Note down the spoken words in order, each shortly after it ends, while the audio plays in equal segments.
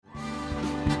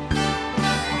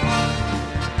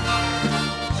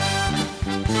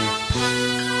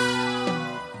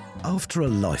After a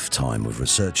lifetime of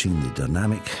researching the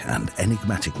dynamic and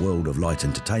enigmatic world of light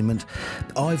entertainment,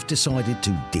 I've decided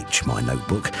to ditch my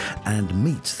notebook and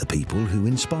meet the people who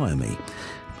inspire me.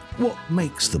 What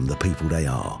makes them the people they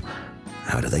are?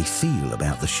 How do they feel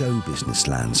about the show business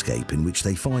landscape in which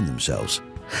they find themselves?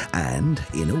 And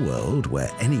in a world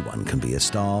where anyone can be a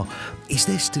star, is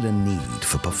there still a need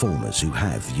for performers who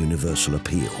have universal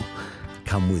appeal?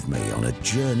 Come with me on a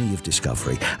journey of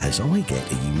discovery as I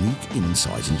get a unique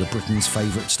insight into Britain's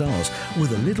favourite stars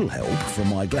with a little help from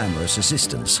my glamorous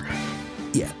assistants.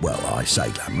 Yeah, well, I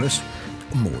say glamorous,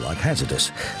 more like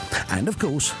hazardous. And of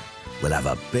course, we'll have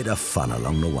a bit of fun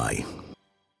along the way.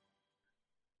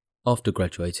 After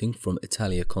graduating from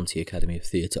Italia Conti Academy of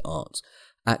Theatre Arts,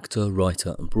 actor,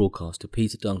 writer and broadcaster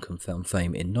Peter Duncan found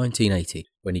fame in 1980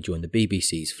 when he joined the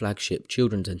BBC's flagship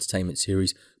children's entertainment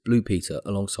series Blue Peter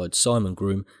alongside Simon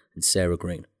Groom and Sarah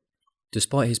Green.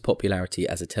 Despite his popularity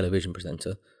as a television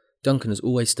presenter, Duncan has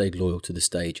always stayed loyal to the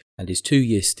stage, and his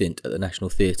 2-year stint at the National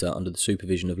Theatre under the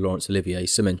supervision of Laurence Olivier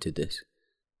cemented this.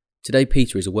 Today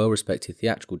Peter is a well-respected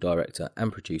theatrical director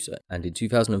and producer, and in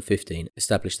 2015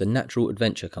 established the Natural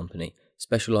Adventure Company,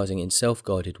 specialising in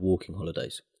self-guided walking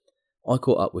holidays. I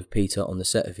caught up with Peter on the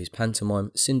set of his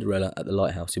pantomime Cinderella at the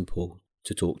Lighthouse in Poole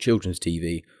to talk children's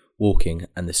TV, walking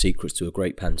and the secrets to a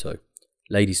great panto.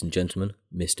 Ladies and gentlemen,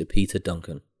 Mr. Peter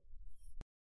Duncan.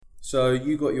 So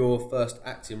you got your first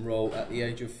acting role at the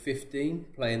age of 15,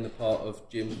 playing the part of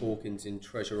Jim Hawkins in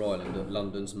Treasure Island at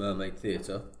London's Mermaid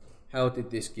Theatre. How did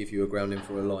this give you a grounding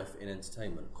for a life in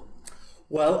entertainment?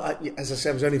 Well, as I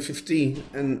said, I was only 15,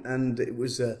 and it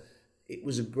was a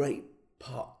great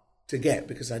part to get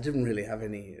because I didn't really have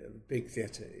any big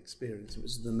theatre experience. It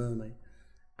was The Mermaid.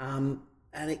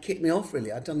 And it kicked me off, really.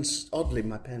 I'd done, oddly,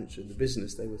 my parents were in the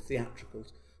business. They were theatrical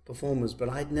performers, but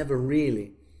I'd never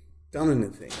really done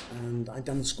anything. And I'd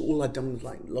done school. I'd done,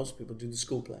 like lots of people do, the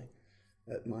school play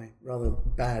at my rather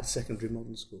bad secondary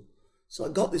modern school. So I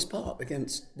got this part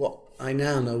against what I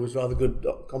now know was rather good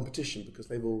competition because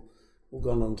they've all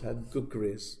gone on to have good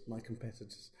careers, my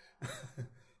competitors,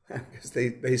 because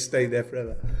they stayed there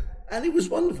forever. And it was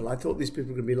wonderful. I thought these people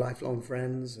were going to be lifelong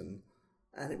friends, and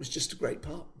it was just a great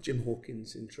part. Jim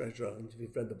Hawkins in Treasure Island, if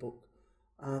you've read the book.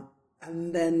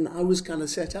 And then I was kind of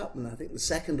set up, and I think the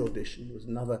second audition was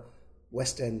another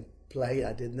West End play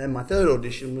I did, and then my third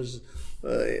audition was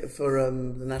for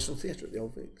the National Theatre at the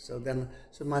Old Vic. So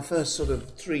my first sort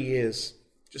of 3 years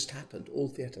just happened, all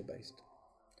theatre based.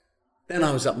 Then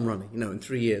I was up and running, in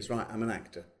 3 years, right, I'm an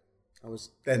actor. I was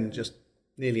then just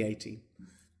nearly 18.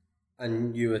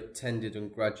 And you attended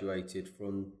and graduated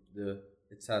from the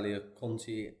Italia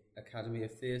Conti Academy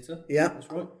of Theatre? Yeah.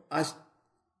 That's right?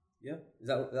 Yeah,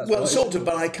 that's well, right. Sort of,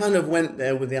 but I kind of went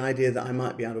there with the idea that I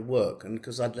might be out of work, and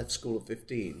because I'd left school at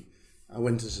 15, I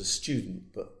went as a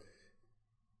student, but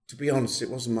to be honest, it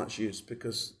wasn't much use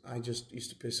because I just used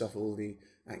to piss off all the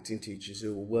acting teachers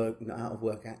who were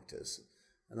out-of-work actors,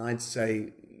 and I'd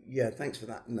say, yeah, thanks for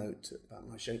that note about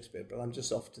my Shakespeare, but I'm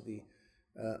just off to the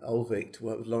Old Vic to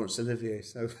work with Laurence Olivier,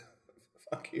 so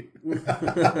fuck you.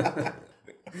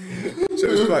 So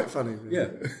it was quite funny. Really.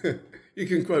 Yeah. You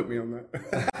can quote me on that.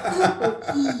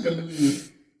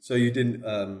 So you didn't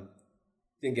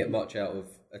get much out of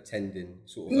attending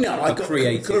sort of a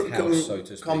creative house, so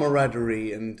to speak.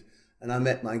 Camaraderie, and I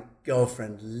met my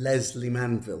girlfriend Leslie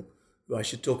Manville, who I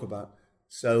should talk about.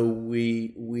 So we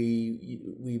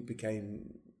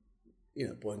became,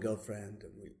 boy and girlfriend,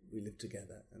 and we lived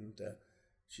together. And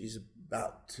she's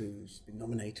been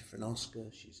nominated for an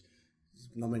Oscar. She's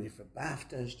nominated for a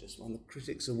BAFTA. She just won the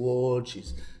Critics Award.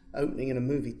 She's opening in a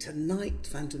movie tonight,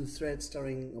 Phantom Thread,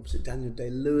 starring opposite Daniel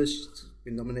Day-Lewis. She's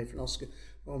been nominated for an Oscar.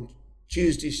 On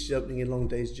Tuesday, she's opening in Long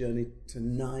Day's Journey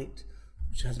tonight,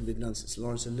 which hasn't been done since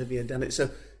Laurence Olivier done it. So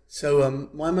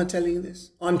why am I telling you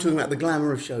this? I'm talking about the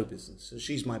glamour of show business. So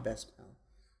she's my best pal.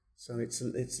 So it's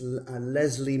a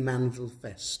Leslie Manville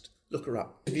fest. Look her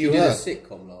up. You did a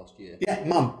sitcom last year. Yeah,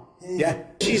 Mum. Yeah.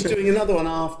 She's doing another one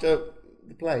after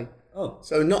the play. Oh.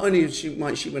 So not only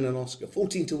might she win an Oscar,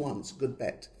 14-1, it's a good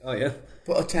bet. Oh, yeah?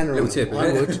 Put a tenner on it.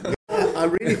 I would. I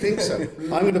really think so.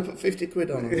 I'm going to put 50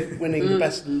 quid on it, winning the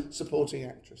best supporting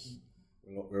actress.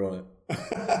 We're on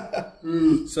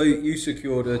it. So you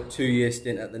secured a 2-year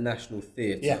stint at the National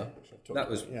Theatre. Yeah. That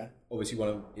was obviously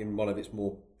one of its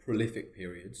more prolific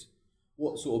periods.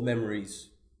 What sort of memories,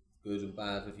 good and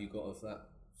bad, have you got of that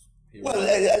period? Well,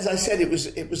 as I said,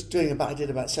 I did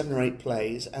about 7 or 8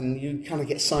 plays, and you kind of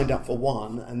get signed up for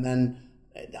one, and then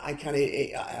I think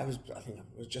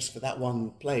it was just for that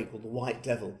one play called The White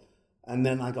Devil, and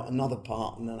then I got another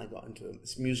part, and then I got into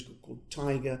this musical called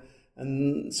Tiger,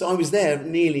 and so I was there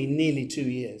nearly 2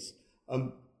 years.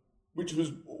 which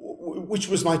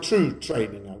was my true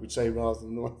training, I would say, rather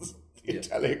than the ones the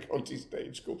Italia Conti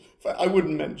stage school. I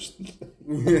wouldn't mention.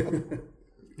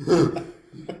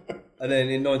 And then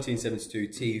in 1972,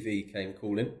 TV came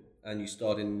calling, and you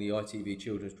starred in the ITV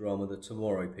children's drama The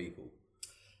Tomorrow People.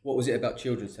 What was it about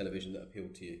children's television that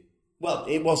appealed to you? Well,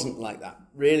 it wasn't like that,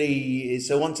 really.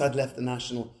 So once I'd left the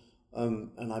National,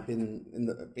 and I'd been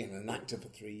being an actor for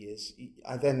 3 years,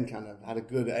 I then kind of had a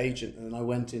good agent, and I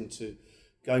went into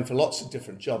going for lots of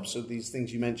different jobs. So these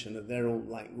things you mentioned, they're all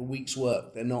like a week's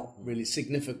work. They're not really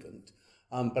significant.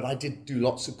 But I did do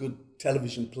lots of good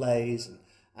television plays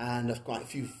and quite a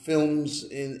few films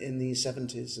in the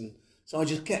 70s. And so I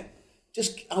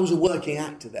I was a working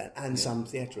actor then, and some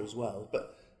theatre as well.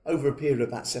 But over a period of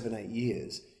about 7-8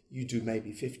 years, you do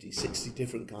maybe 50, 60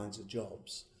 different kinds of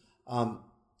jobs.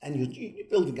 And you're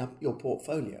building up your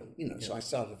portfolio, So I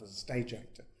started as a stage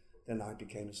actor. Then I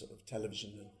became a sort of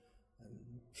television and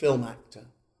film actor.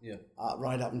 Yeah.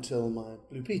 Right up until my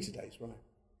Blue Peter days, where I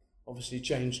obviously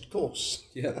changed course.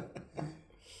 Yeah.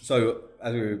 So,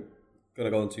 as we're going to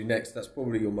go on to next, that's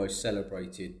probably your most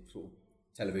celebrated sort of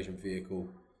television vehicle,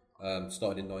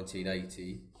 started in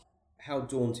 1980. How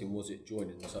daunting was it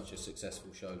joining such a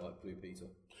successful show like Blue Peter?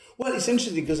 Well, it's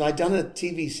interesting because I'd done a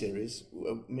TV series,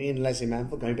 me and Leslie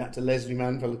Manville, going back to Leslie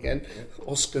Manville again,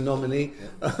 Oscar nominee.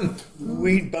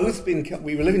 We were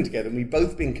living together, and we'd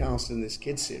both been cast in this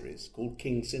kids series called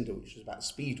King Cinder, which was about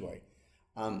Speedway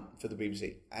for the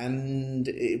BBC. And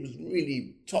it was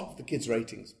really top of the kids'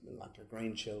 ratings, like a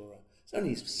grain chill. It's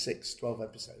only 12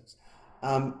 episodes.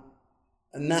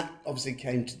 And that obviously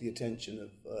came to the attention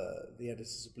of the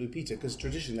editors of Blue Peter, because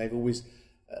traditionally they've always,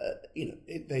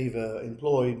 they've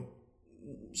employed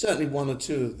certainly one or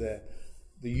two of the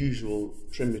usual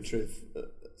Trimitriv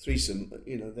threesome.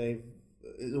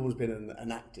 There's always been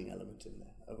an acting element in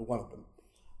there, of one of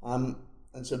them.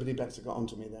 And so Billy Baxter got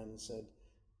onto me then and said,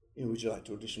 would you like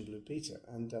to audition Blue Peter?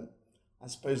 And I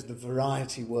suppose the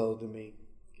variety world in me,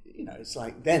 it's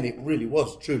like then it really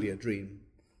was truly a dream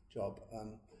job.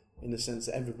 In the sense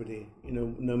that everybody,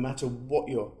 no matter what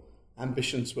your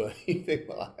ambitions were, you think,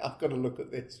 well, I've got to look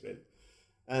at this, really.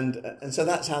 And so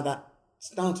that's how that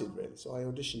started, really. So I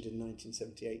auditioned in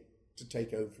 1978 to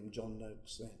take over from John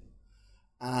Noakes then.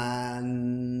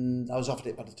 And I was offered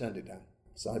it, but I turned it down.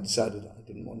 So I decided I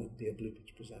didn't want to be a Blue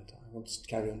Peter presenter. I wanted to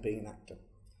carry on being an actor.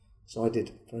 So I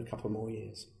did for a couple more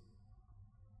years.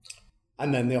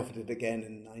 And then they offered it again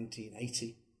in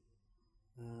 1980.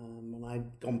 And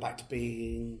I'd gone back to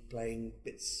playing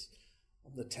bits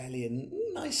of the telly and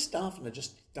nice stuff, and I'd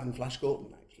just done Flash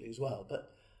Gordon actually as well.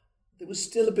 But there was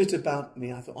still a bit about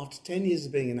me. I thought after 10 years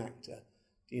of being an actor,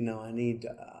 I need,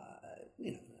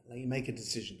 you make a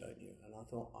decision, don't you? And I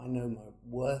thought, I know my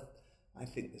worth. I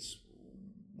think this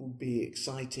will be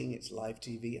exciting. It's live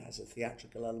TV. It has a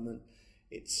theatrical element.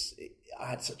 I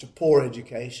had such a poor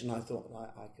education. I thought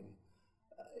I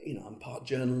can, I'm part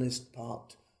journalist,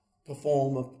 part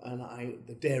performer, and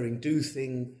the daring do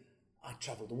thing. I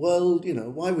travel the world,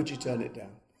 why would you turn it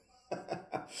down?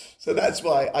 So that's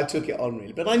why I took it on,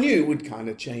 really. But I knew it would kind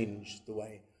of change the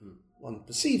way one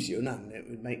perceives you, and it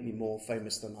would make me more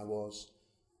famous than I was,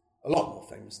 a lot more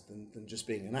famous than just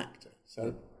being an actor.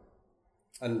 So,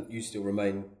 and you still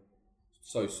remain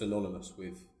so synonymous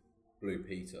with Blue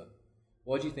Peter.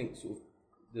 Why do you think sort of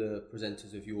the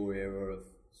presenters of your era have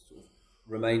sort of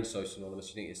remained so synonymous? Do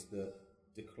you think it's the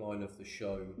decline of the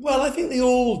show? Well, I think they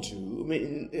all do. I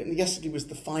mean, yesterday was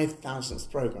the 5,000th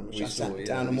programme, which I sat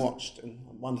down and watched, and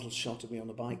one little shot of me on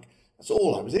the bike. That's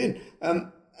all I was in.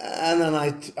 And then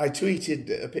I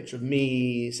tweeted a picture of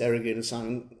me, Sarah Greene and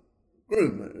Simon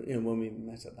Groom, when we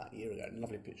met about a year ago, a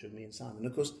lovely picture of me and Simon.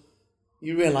 Of course,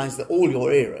 you realise that all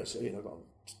your eras, got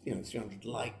 300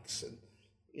 likes,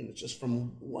 and just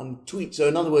from one tweet. So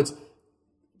in other words,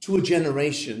 to a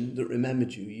generation that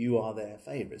remembered you, you are their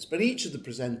favourites. But each of the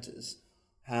presenters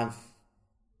have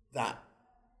that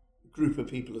group of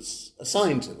people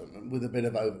assigned to them with a bit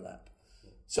of overlap.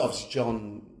 So obviously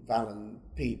John, Val and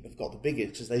Pete have got the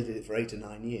biggest because they did it for 8 or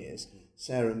 9 years.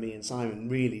 Sarah, me and Simon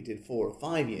really did 4 or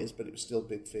 5 years, but it was still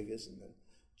big figures. And then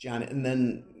Janet, and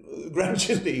then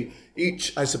gradually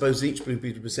each Blue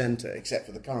Peter presenter, except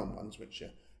for the current ones, which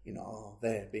are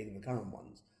there being the current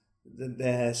ones,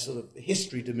 their sort of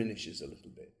history diminishes a little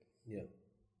bit. Yeah.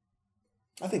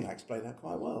 I think I explained that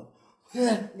quite well.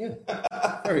 Yeah.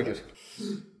 Very good.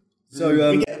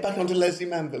 So we get back onto Leslie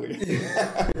Manville again.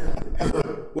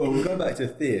 Well, we'll go back to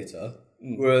theatre.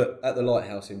 We're at the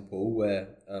Lighthouse in Poole,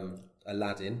 where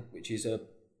Aladdin, which is a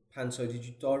panto. Did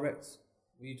you direct?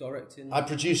 Were you directing? I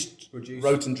produced,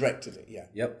 wrote and directed it. Yeah.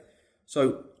 Yep.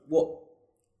 So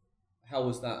how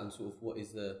was that, and sort of what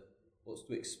is the what's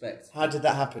to expect. How did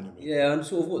that happen? I mean? Yeah, and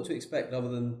sort of what to expect other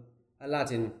than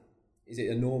Aladdin. Is it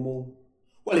a normal?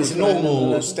 Well, it's a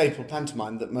normal staple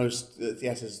pantomime that most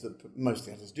theatres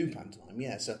do pantomime.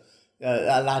 Yeah, so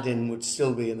Aladdin would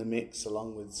still be in the mix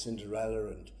along with Cinderella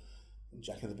and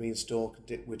Jack and the Beanstalk, and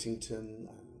Dick Whittington,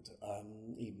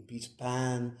 and even Peter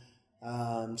Pan,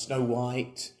 Snow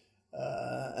White.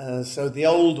 So the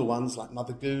older ones like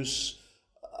Mother Goose,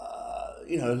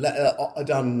 are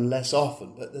done less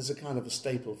often, but there's a kind of a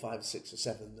staple 5, 6 or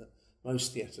 7 that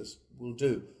most theatres will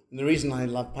do. And the reason I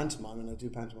love pantomime and I do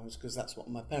pantomime is because that's what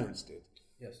my parents did.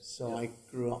 Yes. So I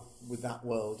grew up with that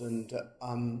world, and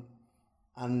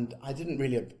I didn't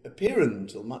really appear in them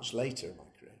until much later in my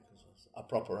career because I was a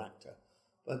proper actor.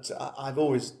 But I've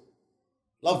always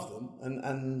loved them,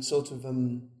 and sort of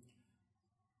and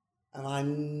I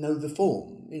know the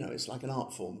form. It's like an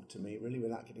art form to me, really,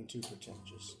 without getting too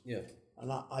pretentious. Yeah.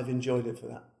 And I've enjoyed it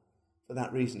for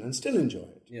that reason, and still enjoy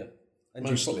it. Yeah. And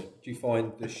mostly. Do you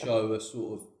find the show a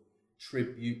sort of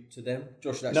tribute to them?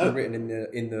 Josh had actually written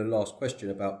in the last question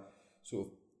about sort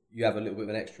of you have a little bit of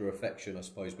an extra affection, I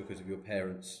suppose, because of your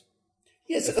parents'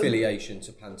 affiliation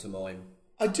to pantomime.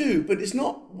 I do, but it's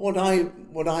not what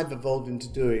I've evolved into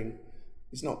doing.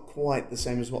 It's not quite the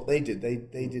same as what they did.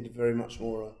 They did very much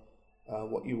more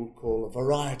what you would call a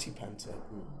variety panto.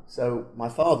 So my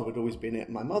father would always be in it,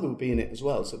 and my mother would be in it as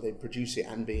well. So they'd produce it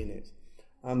and be in it.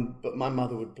 But my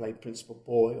mother would play principal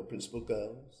boy or principal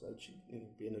girl, so she'd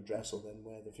be in a dress or then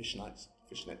wear the fishnet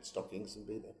stockings and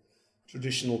be the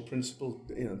traditional principal,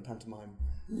 pantomime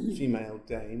female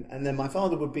dame. And then my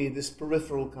father would be this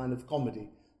peripheral kind of comedy,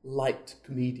 light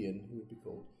comedian, he would be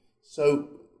called. So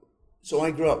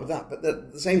I grew up with that. But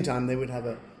at the same time, they would have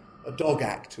a dog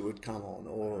act who would come on,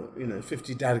 or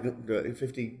 50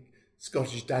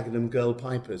 Scottish Dagenham girl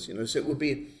pipers. So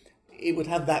it would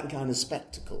have that kind of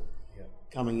spectacle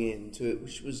coming into it,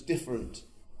 which was different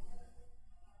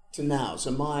to now.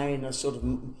 So mine are sort of,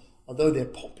 although they're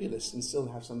populist and still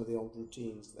have some of the old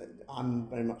routines, I'm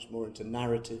very much more into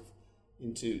narrative,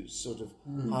 into sort of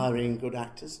hiring good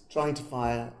actors, trying to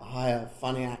hire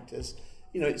funny actors.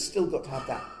 It's still got to have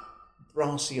that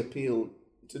brassy appeal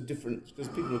to different, because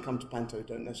people who come to Panto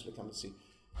don't necessarily come to see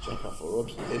Chekhov or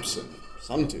Ibsen.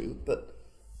 Some do, but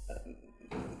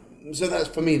so that's,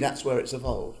 for me, that's where it's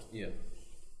evolved. Yeah.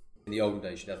 In the olden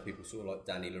days, you'd have people sort of like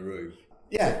Danny LaRue.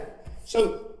 Yeah.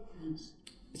 So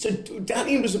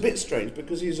Danny was a bit strange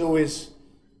because he's always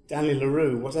Danny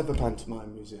LaRue, whatever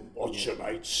pantomime he was in. What's your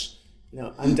mates?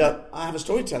 And I have a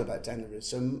story to tell about Danny LaRue.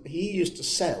 So he used to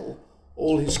sell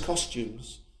all his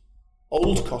costumes,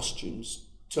 old costumes,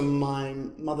 to my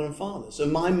mother and father. So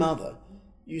my mother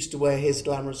used to wear his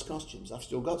glamorous costumes. I've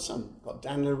still got some. Got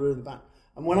Danny LaRue in the back.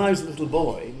 And when I was a little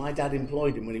boy, my dad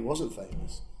employed him when he wasn't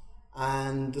famous.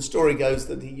 And the story goes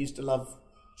that he used to love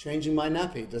changing my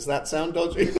nappy. Does that sound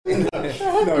dodgy? No,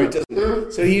 it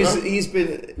doesn't. So he's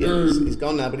been, he's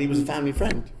gone now, but he was a family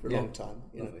friend for a long time.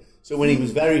 So when he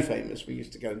was very famous, we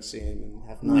used to go and see him and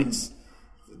have nights.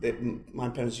 My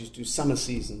parents used to do summer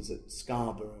seasons at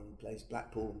Scarborough and places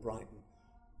Blackpool and Brighton.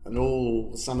 And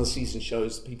all the summer season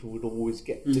shows, people would always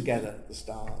get together at the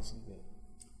Stars.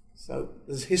 So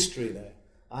there's history there.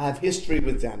 I have history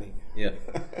with Danny. Yeah.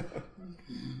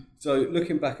 So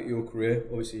looking back at your career,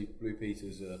 obviously Blue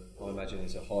Peter's, I imagine,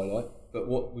 is a highlight. But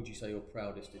what would you say your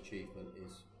proudest achievement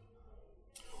is?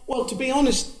 Well, to be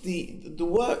honest, the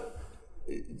work,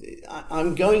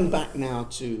 I'm going back now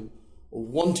to, or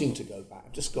wanting to go back.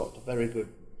 I've just got a very good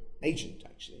agent,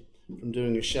 actually, from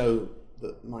doing a show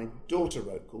that my daughter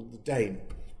wrote called The Dame.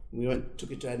 We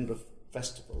took it to Edinburgh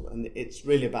Festival, and it's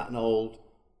really about an old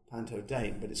panto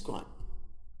dame, but it's quite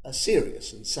a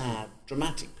serious and sad,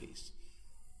 dramatic piece.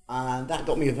 And that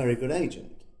got me a very good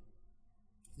agent.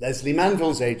 Leslie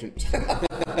Manville's agent.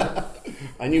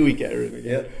 I knew we'd get her in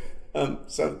again. Yeah.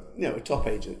 So, a top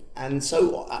agent. And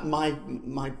so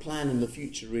my plan in the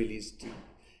future really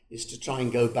is to try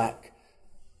and go back,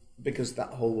 because that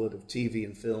whole world of TV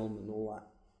and film and all that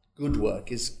good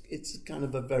work it's kind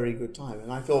of a very good time.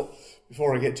 And I thought,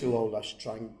 before I get too old, I should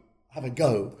try and have a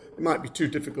go. It might be too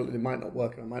difficult and it might not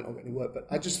work and I might not get any work, but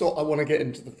I just thought I want to get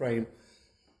into the frame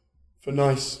for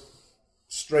nice,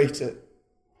 straighter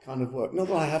kind of work. Not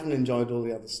that I haven't enjoyed all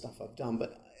the other stuff I've done,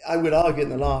 but I would argue in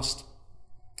the last,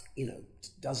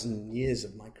 dozen years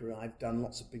of my career, I've done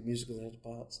lots of big musical theatre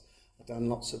parts. I've done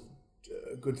lots of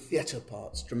good theatre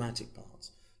parts, dramatic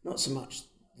parts, not so much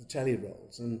the telly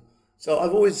roles. And so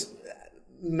I've always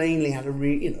mainly had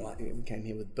I came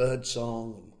here with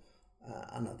Birdsong,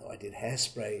 and although I did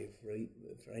Hairspray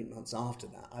for 8 months after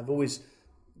that, I've always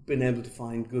been able to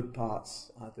find good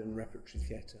parts either in repertory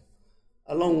theatre,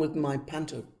 along with my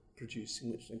panto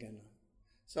producing, which again.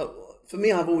 So for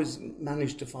me, I've always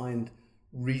managed to find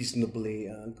reasonably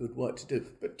good work to do.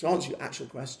 But to answer your actual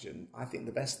question, I think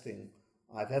the best thing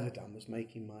I've ever done was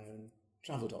making my own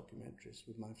travel documentaries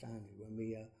with my family. When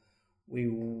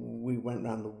we went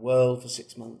around the world for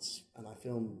 6 months, and I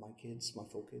filmed my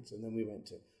 4 kids, and then we went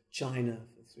to China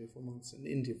for 3 or 4 months, and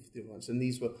India for 3 months, and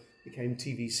these became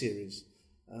TV series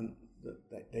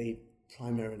that they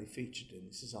primarily featured in.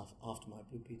 This is after my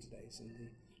Blue Peter days in the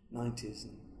 90s,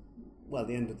 and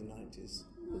the end of the 90s,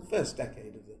 the first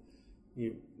decade of the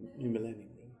new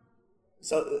millennium, really.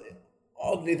 So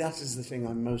oddly, that is the thing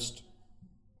I'm most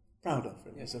proud of,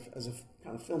 really, as a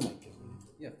kind of filmmaker.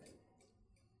 Really. Yeah.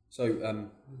 So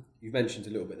you've mentioned a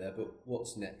little bit there, but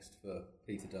what's next for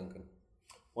Peter Duncan?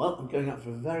 Well, I'm going out for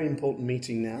a very important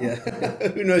meeting now. Yeah.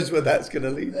 Who knows where that's going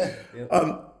to lead?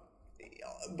 Yeah.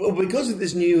 But because of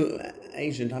this new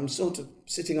agent, I'm sort of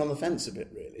sitting on the fence a bit,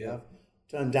 really. Yeah. I've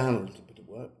turned down a little bit of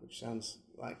work, which sounds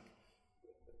like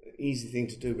an easy thing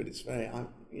to do, but it's very,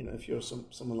 if you're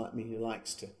someone like me who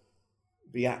likes to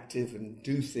be active and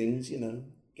do things,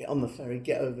 get on the ferry,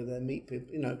 get over there, meet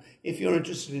people, if you're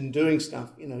interested in doing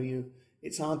stuff,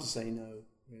 it's hard to say no,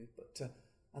 really. But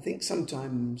I think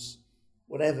sometimes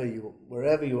wherever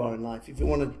you are in life, if you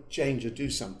want to change or do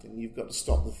something, you've got to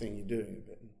stop the thing you're doing a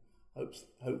bit and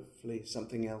hopefully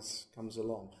something else comes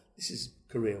along. This is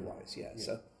career-wise, yeah.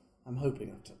 So I'm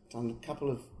hoping I've done a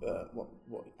couple of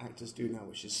what actors do now,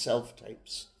 which is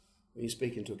self-tapes, where you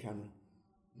speak into a camera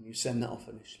and you send that off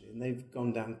initially, and they've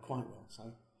gone down quite well.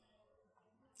 So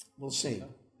we'll see.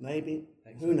 Maybe.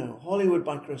 Excellent. Who knows? Hollywood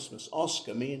by Christmas.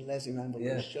 Oscar, me and Leslie Randall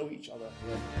will show each other.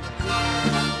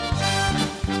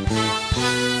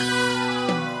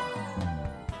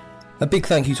 A big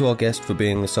thank you to our guest for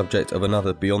being the subject of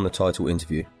another Beyond the Title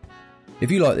interview.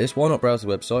 If you like this, why not browse the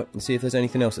website and see if there's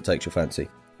anything else that takes your fancy.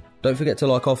 Don't forget to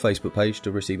like our Facebook page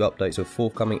to receive updates of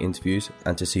forthcoming interviews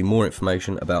and to see more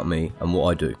information about me and what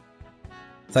I do.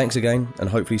 Thanks again, and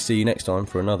hopefully see you next time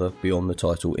for another Beyond the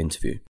Title interview.